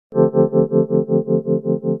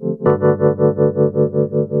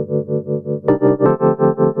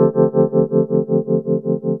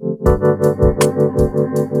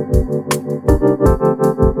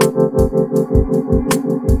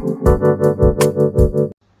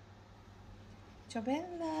Ciao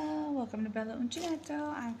Bella! Welcome to Bella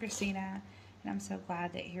Uncinetto. I'm Christina, and I'm so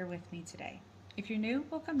glad that you're with me today. If you're new,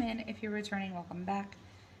 welcome in. If you're returning, welcome back.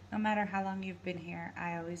 No matter how long you've been here,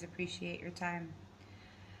 I always appreciate your time.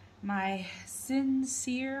 My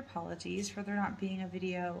sincere apologies for there not being a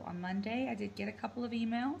video on Monday. I did get a couple of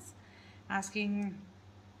emails asking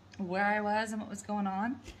where I was and what was going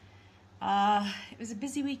on. It was a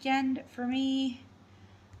busy weekend for me.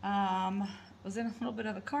 Was in a little bit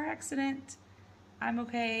of a car accident. I'm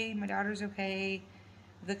okay, my daughter's okay.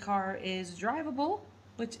 The car is drivable,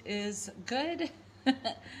 which is good.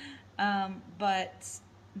 But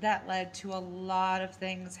that led to a lot of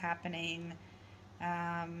things happening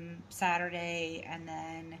Saturday, and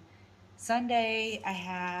then Sunday I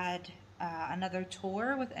had another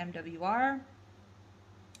tour with MWR,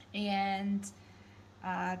 and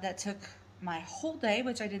that took my whole day,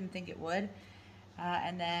 which I didn't think it would.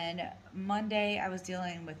 And then Monday I was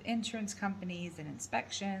dealing with insurance companies and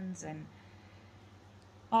inspections and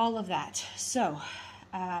all of that. So,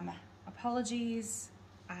 apologies.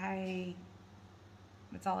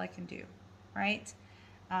 That's all I can do, right?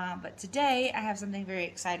 But today I have something very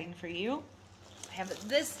exciting for you. I have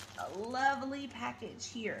this lovely package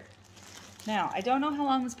here. Now, I don't know how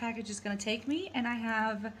long this package is going to take me, and I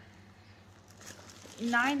have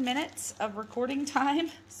 9 minutes of recording time,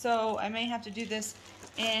 so I may have to do this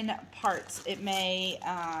in parts. It may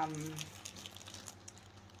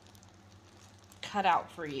cut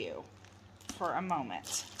out for you for a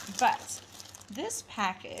moment, but this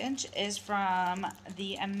package is from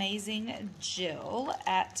the amazing Jill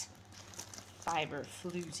at Fiber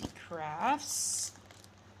Floozy Crafts,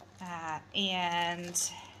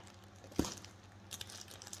 and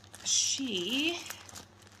she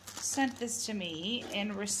sent this to me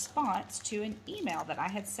in response to an email that I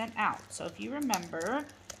had sent out. So if you remember,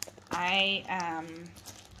 I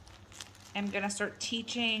am going to start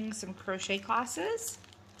teaching some crochet classes,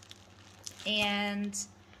 and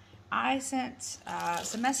I sent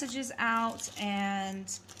some messages out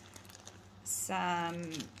and some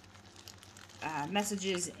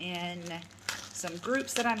messages in some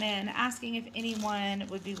groups that I'm in asking if anyone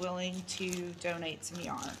would be willing to donate some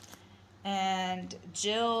yarn. And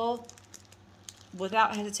Jill,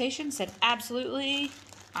 without hesitation, said, absolutely,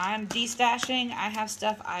 I'm destashing, I have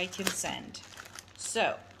stuff I can send.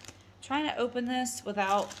 So, trying to open this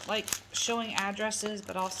without, like, showing addresses,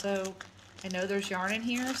 but also, I know there's yarn in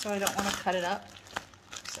here, so I don't want to cut it up.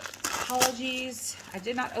 So, apologies. I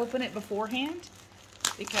did not open it beforehand,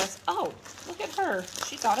 because, oh, look at her.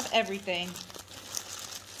 She thought of everything.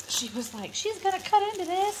 She was like, she's going to cut into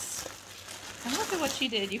this. And look at what she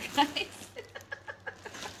did, you guys.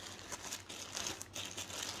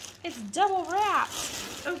 It's double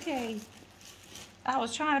wrapped. Okay. I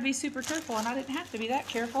was trying to be super careful, and I didn't have to be that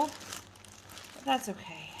careful. But that's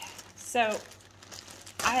okay. So,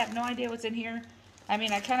 I have no idea what's in here. I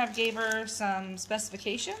mean, I kind of gave her some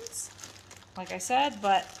specifications, like I said,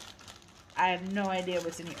 but I have no idea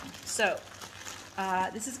what's in here. So,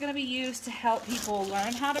 this is going to be used to help people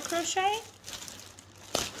learn how to crochet.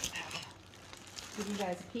 Give you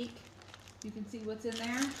guys a peek. You can see what's in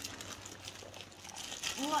there.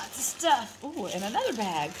 Lots of stuff. Ooh, and another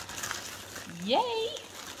bag. Yay!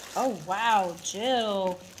 Oh, wow,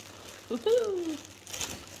 Jill. Woohoo!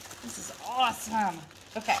 This is awesome.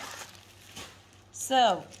 Okay.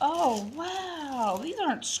 So, oh, wow. These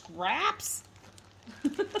aren't scraps.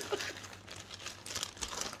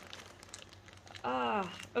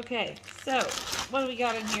 Okay. So, what do we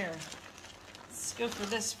got in here? Let's go for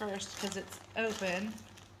this first because it's open.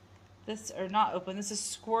 This, or not open, this is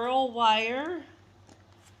squirrel wire.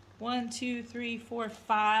 1, 2, 3, 4,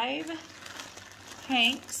 5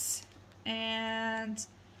 hanks, and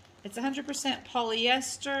it's 100%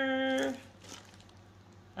 polyester,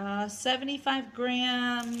 75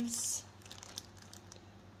 grams,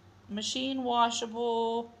 machine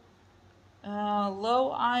washable,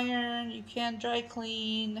 low iron, you can dry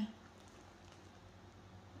clean,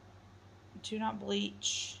 do not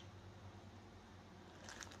bleach.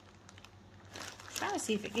 I'm trying to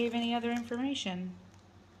see if it gave any other information,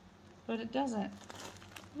 but it doesn't.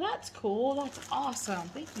 That's cool. That's awesome.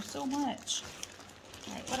 Thank you so much.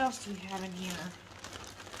 All right, what else do we have in here?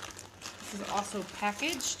 This is also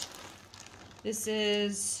packaged. This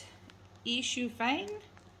is Shu Fang,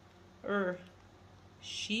 or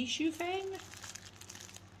Shi Shu Fang,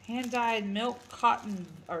 hand dyed milk cotton,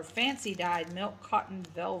 or fancy dyed milk cotton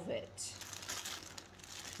velvet.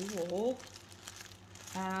 Cool.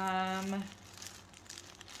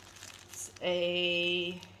 It's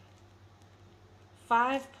a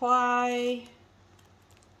 5-ply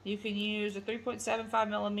You can use a 3.75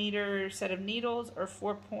 millimeter set of needles or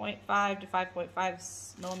 4.5 to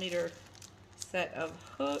 5.5 millimeter set of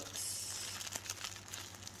hooks.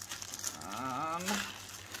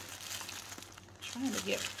 Trying to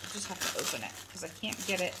get, I just have to open it because I can't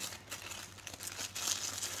get it.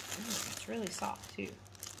 Ooh, it's really soft too.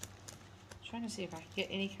 Trying to see if I can get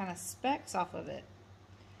any kind of specs off of it.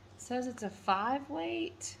 It says it's a 5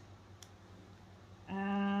 weight.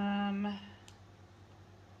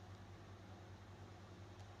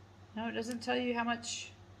 No, it doesn't tell you how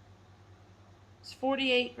much. It's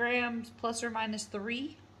 48 grams plus or minus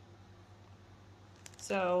 3.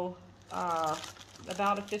 So, about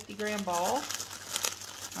a 50-gram ball.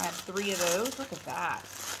 I have 3 of those. Look at that.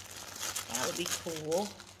 That would be cool.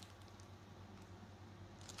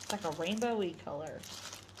 It's like a rainbowy color.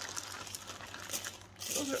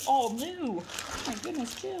 Those are all new. Oh my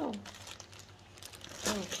goodness, Jill.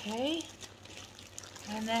 Okay.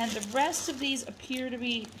 And then the rest of these appear to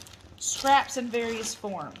be straps in various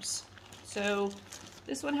forms. So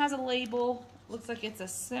this one has a label. Looks like it's a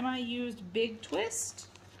semi-used big twist.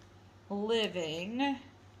 Living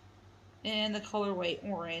in the colorway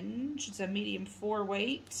orange. It's a medium 4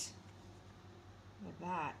 weight. Look at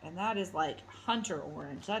that. And that is like hunter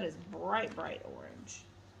orange. That is bright, bright orange.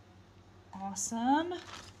 Awesome.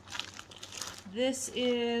 This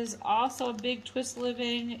is also a big twist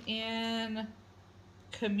living in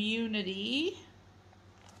community.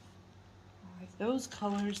 I like those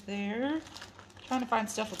colors there. Trying to find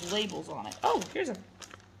stuff with labels on it. Oh, here's a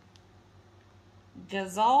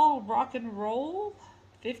Gazelle Rock and Roll.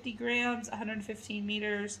 50 grams, 115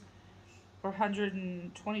 meters, or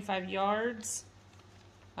 125 yards.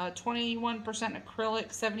 21% acrylic,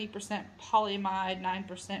 70% polyamide,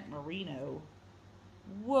 9% merino.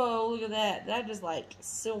 Whoa, look at that. That is like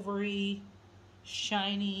silvery,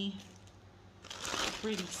 shiny,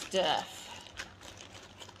 pretty stuff.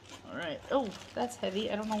 Alright. Oh, that's heavy.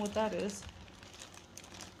 I don't know what that is.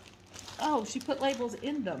 Oh, she put labels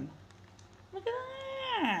in them. Look at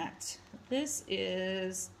that. This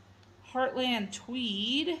is Heartland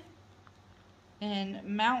Tweed and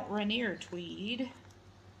Mount Rainier Tweed.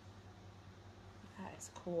 That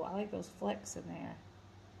is cool. I like those flecks in there.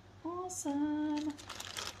 Awesome.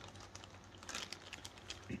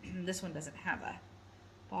 This one doesn't have a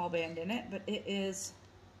ball band in it, but it is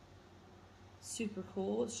super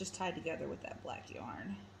cool. It's just tied together with that black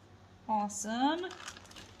yarn. Awesome.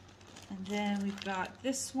 And then we've got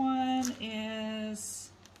this one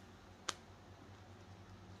is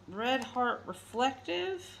Red Heart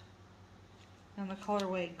Reflective and the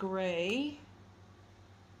colorway gray.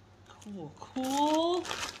 Cool, cool.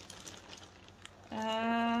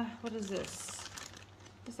 What is this?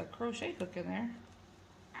 There's a crochet hook in there.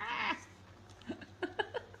 Ah!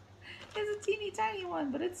 It's a teeny tiny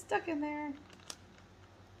one, but it's stuck in there.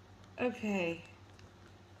 Okay.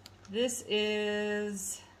 This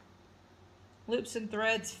is Loops and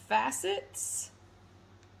Threads Facets.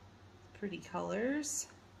 Pretty colors.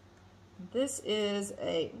 This is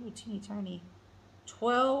a teeny tiny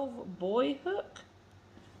 12 boy hook.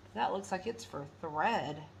 That looks like it's for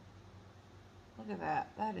thread. Look at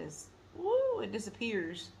that. That is, woo, it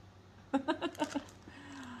disappears.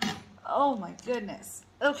 Oh my goodness.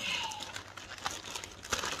 Okay.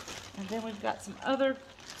 And then we've got some other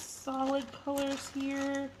solid colors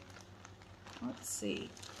here. Let's see.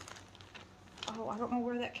 Oh, I don't know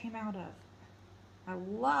where that came out of. I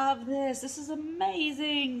love this. This is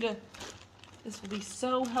amazing. This will be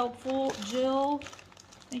so helpful, Jill.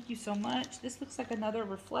 Thank you so much. This looks like another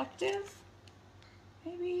reflective.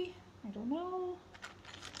 Maybe. I don't know.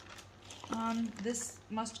 This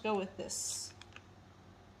must go with this.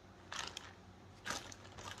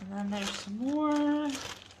 And then there's some more.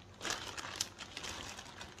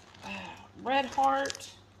 Red Heart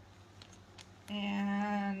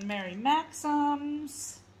and Mary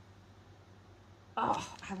Maxims. Oh,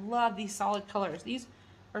 I love these solid colors. These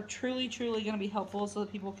are truly, truly going to be helpful so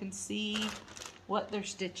that people can see what they're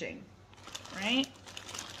stitching, right?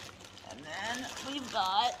 And then we've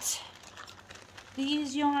got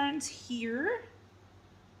these yarns here.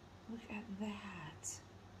 Look at that.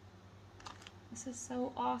 This is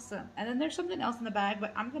so awesome. And then there's something else in the bag,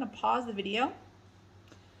 but I'm going to pause the video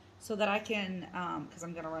so that I can, because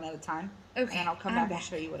I'm going to run out of time. Okay. And I'll come back and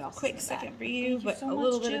show you what else. Quick second for you, but a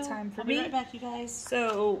little bit of time for me. I'll be right back, you guys.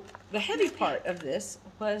 So the heavy part of this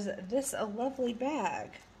was this a lovely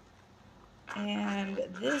bag. And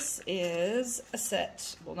this is a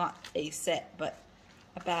set, well, not a set, but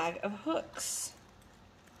a bag of hooks.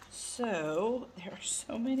 So there are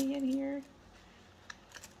so many in here.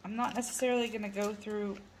 I'm not necessarily going to go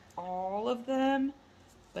through all of them,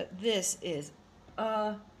 But this is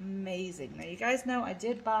amazing. Now you guys know I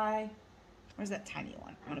did buy, where's that tiny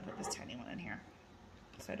one? I'm gonna put this tiny one in here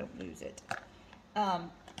so I don't lose it. I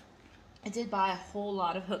did buy a whole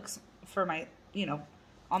lot of hooks for my,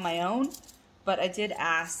 on my own, but I did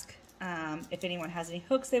ask if anyone has any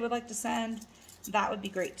hooks they would like to send. That would be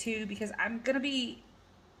great too, because I'm gonna be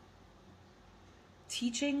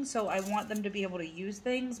teaching, so I want them to be able to use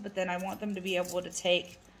things, but then I want them to be able to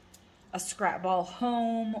take a scrap ball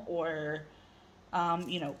home or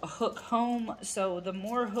a hook home. So the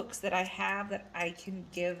more hooks that I have that I can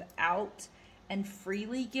give out and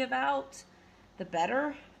freely give out, the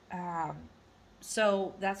better.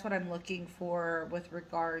 So that's what I'm looking for with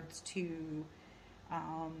regards to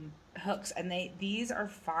hooks. And these are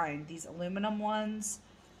fine. These aluminum ones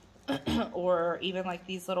or even like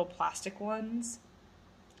these little plastic ones.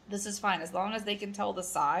 This is fine as long as they can tell the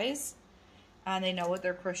size and they know what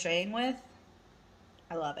they're crocheting with.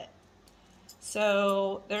 I love it.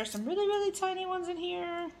 So there's some really, really tiny ones in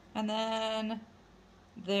here. And then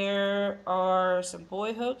there are some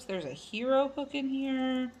boy hooks. There's a hero hook in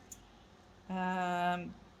here.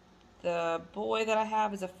 The boy that I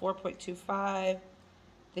have is a 4.25.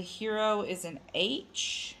 The hero is an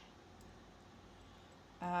H.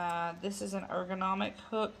 This is an ergonomic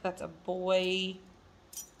hook. That's a boy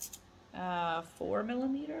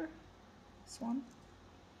 4mm. This one.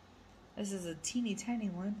 This is a teeny tiny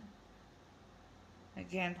one.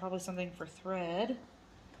 Again, probably something for thread.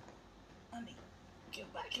 Let me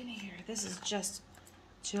get back in here. This is just,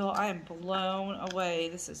 Jill, I am blown away.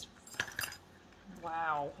 This is,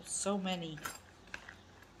 wow, so many.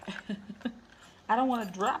 I don't want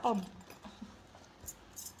to drop them.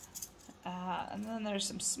 And then there's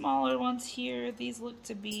some smaller ones here. These look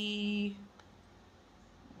to be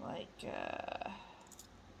like, oh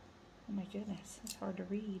my goodness, it's hard to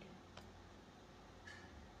read.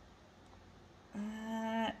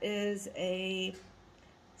 Is a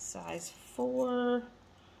size 4.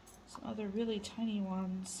 Some other really tiny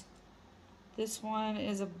ones. This one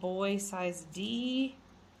is a boy size D.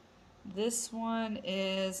 This one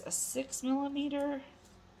is a 6mm.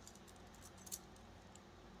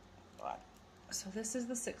 So this is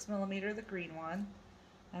the 6mm, the green one.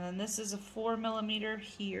 And then this is a 4mm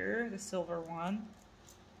here, the silver one.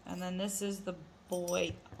 And then this is the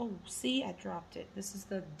boy. Oh, see, I dropped it. This is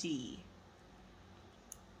the D.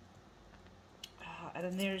 And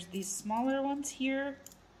then there's these smaller ones here.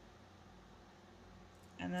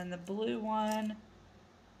 And then the blue one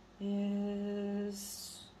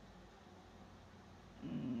is,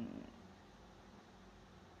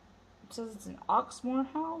 it says it's an Oxmoor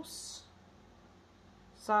house,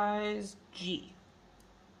 size G.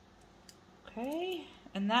 Okay,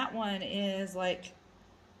 and that one is like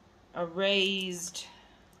a raised,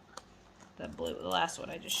 the blue, the last one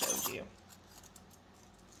I just showed you.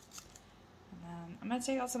 I'm going to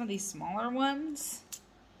take out some of these smaller ones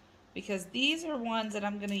because these are ones that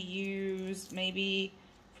I'm going to use maybe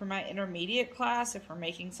for my intermediate class if we're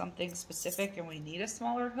making something specific and we need a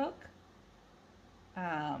smaller hook.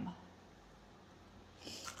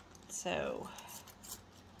 So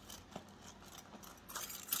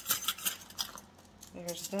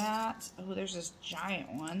there's that. Oh, there's this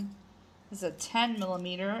giant one. This is a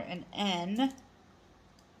 10mm, an N.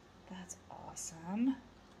 That's awesome.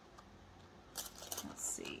 Let's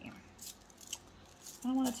see. I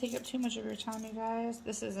don't want to take up too much of your time, you guys.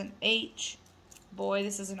 This is an H. Boy,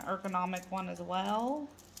 this is an ergonomic one as well.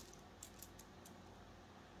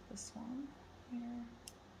 This one here.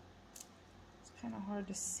 It's kind of hard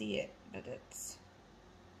to see it, but it's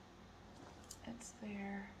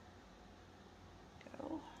there.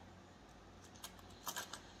 Go.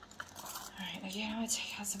 Alright, again, I'm going to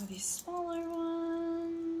take out some of these smaller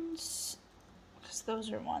ones because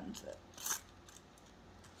those are ones that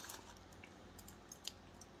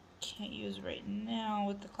can't use right now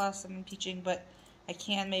with the class I'm teaching, but I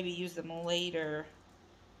can maybe use them later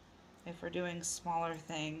if we're doing smaller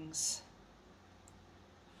things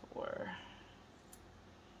for,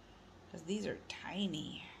 because these are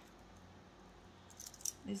tiny.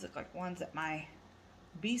 These look like ones that my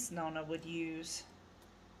Beast Nona would use.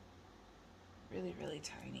 Really, really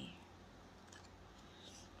tiny.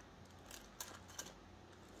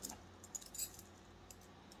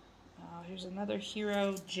 Here's another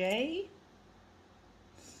Hero J.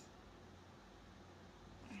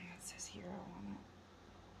 It says Hero on it.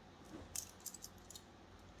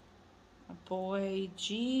 A boy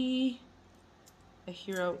G. A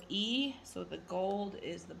Hero E. So the gold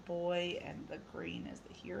is the boy and the green is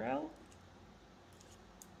the hero.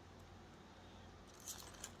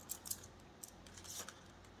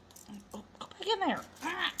 Oh, go back in there.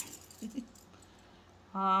 Ah.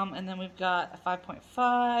 And then we've got a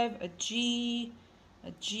 5.5, a G,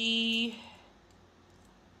 a G.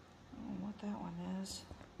 I don't know what that one is.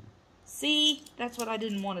 See, that's what I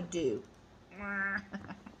didn't want to do.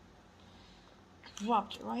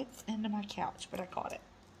 Dropped it right into my couch, but I caught it.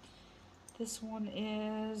 This one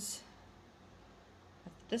is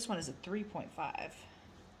a 3.5.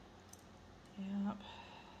 Yep.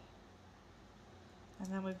 And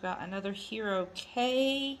then we've got another Hero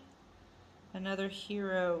K, another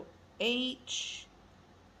Hero H,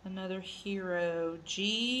 another Hero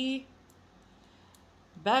G.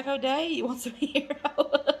 Back O'Day, you want some hero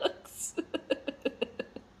hooks?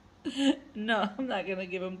 No, I'm not going to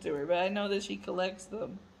give them to her, but I know that she collects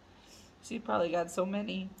them. She probably got so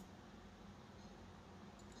many.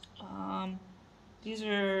 These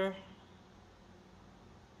are,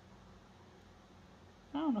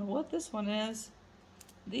 I don't know what this one is.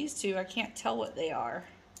 These two, I can't tell what they are.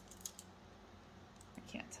 I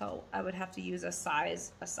can't tell. I would have to use a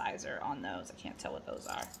sizer on those. I can't tell what those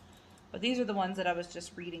are. But these are the ones that I was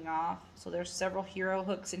just reading off. So there's several hero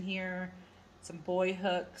hooks in here, some boy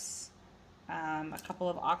hooks, a couple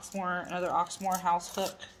of Oxmoor, another Oxmoor house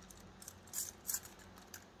hook.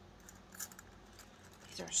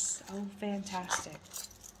 These are so fantastic.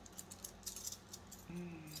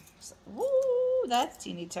 Woo, that's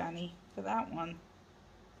teeny tiny for that one.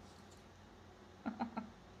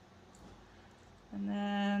 And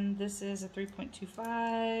then this is a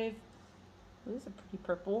 3.25. This is a pretty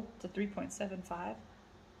purple. It's a 3.75.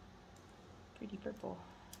 Pretty purple.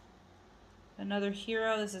 Another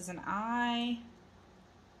hero. This is an I.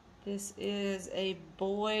 This is a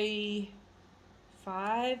boy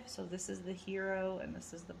 5. So this is the hero and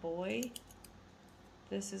this is the boy.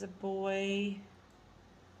 This is a boy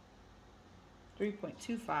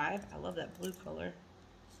 3.25. I love that blue color.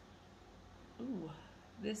 Ooh,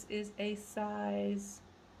 this is a size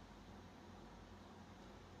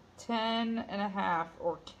 10.5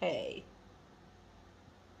 or K.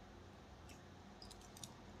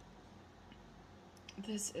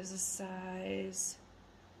 This is a size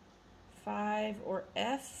 5 or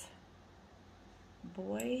F.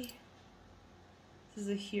 Boy. This is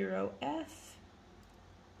a hero F.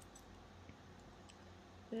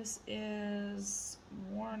 This is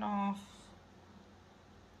worn off.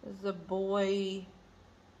 This is a boy.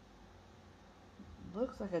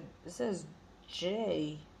 Looks like it says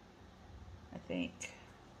J, I think.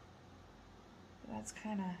 That's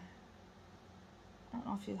kind of, I don't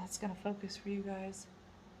know if that's going to focus for you guys.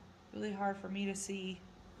 Really hard for me to see.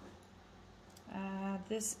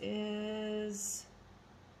 This is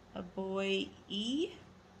a boy E.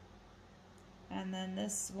 And then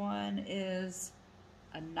this one is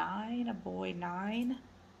a 9, a boy 9.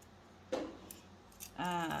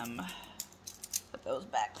 Put those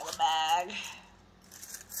back to the bag.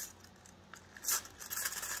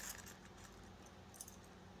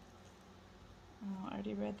 Oh, I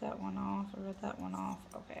already read that one off. I read that one off.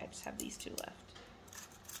 Okay, I just have these two left.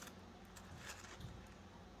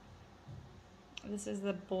 This is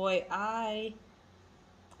the boy I,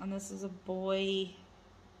 and this is a boy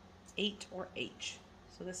 8 or H.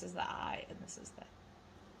 So this is the I, and this is the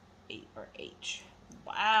 8 or H.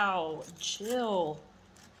 Wow, Jill.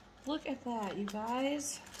 Look at that, you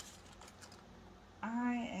guys.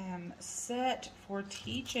 I am set for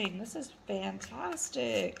teaching. This is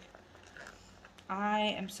fantastic. I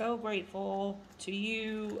am so grateful to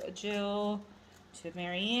you, Jill, to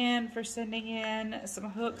Marianne for sending in some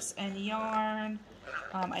hooks and yarn.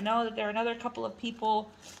 I know that there are another couple of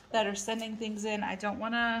people that are sending things in. I don't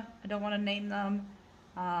wanna name them.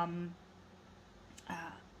 I'll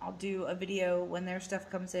do a video when their stuff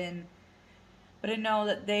comes in. But I know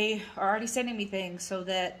that they are already sending me things so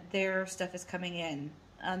that their stuff is coming in.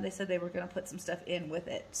 They said they were gonna put some stuff in with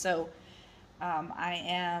it. So I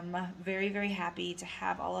am very, very happy to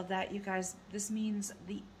have all of that. You guys, this means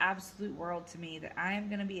the absolute world to me that I am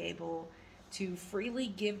going to be able to freely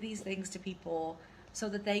give these things to people so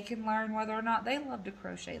that they can learn whether or not they love to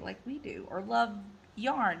crochet like we do or love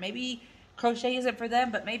yarn. Maybe crochet isn't for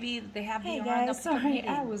them, but maybe they have the yarn. Guys, sorry,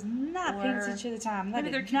 I was not paying attention to the time.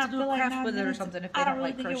 Maybe they're not do a craft with it or something if they don't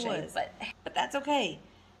like crochet. But that's okay.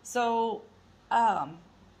 So,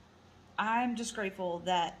 I'm just grateful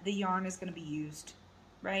that the yarn is going to be used,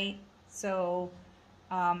 right? So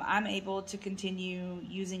I'm able to continue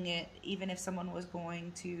using it even if someone was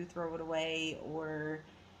going to throw it away or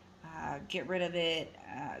get rid of it,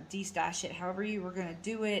 destash it, however you were going to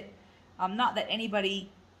do it. Not that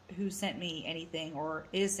anybody who sent me anything or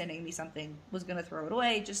is sending me something was going to throw it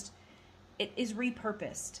away, just it is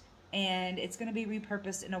repurposed. And it's going to be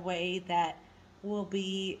repurposed in a way that will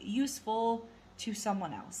be useful to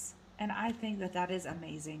someone else. And I think that that is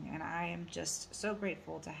amazing. And I am just so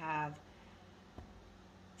grateful to have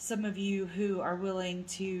some of you who are willing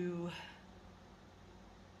to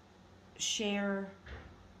share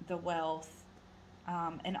the wealth,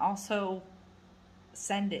 and also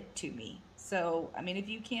send it to me. So, I mean, if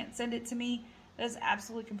you can't send it to me, that's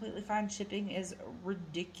absolutely completely fine. Shipping is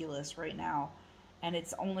ridiculous right now, and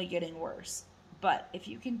it's only getting worse. But if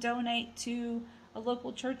you can donate to a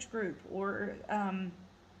local church group or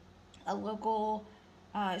a local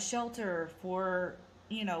shelter for,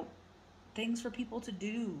 you know, things for people to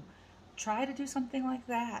do, try to do something like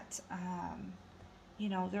that. You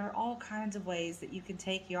know, there are all kinds of ways that you can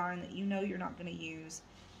take yarn that you know you're not going to use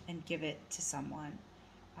and give it to someone.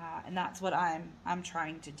 And that's what I'm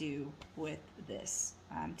trying to do with this.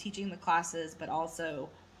 Teaching the classes, but also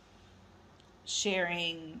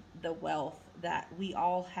sharing the wealth that we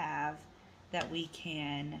all have, that we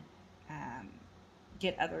can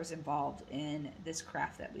get others involved in this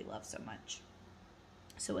craft that we love so much.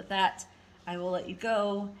 So with that, I will let you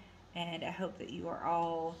go, and I hope that you are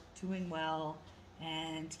all doing well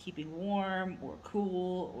and keeping warm or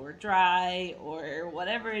cool or dry or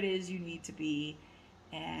whatever it is you need to be.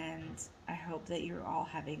 And I hope that you're all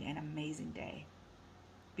having an amazing day.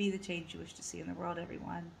 Be the change you wish to see in the world,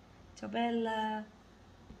 everyone. Ciao bella.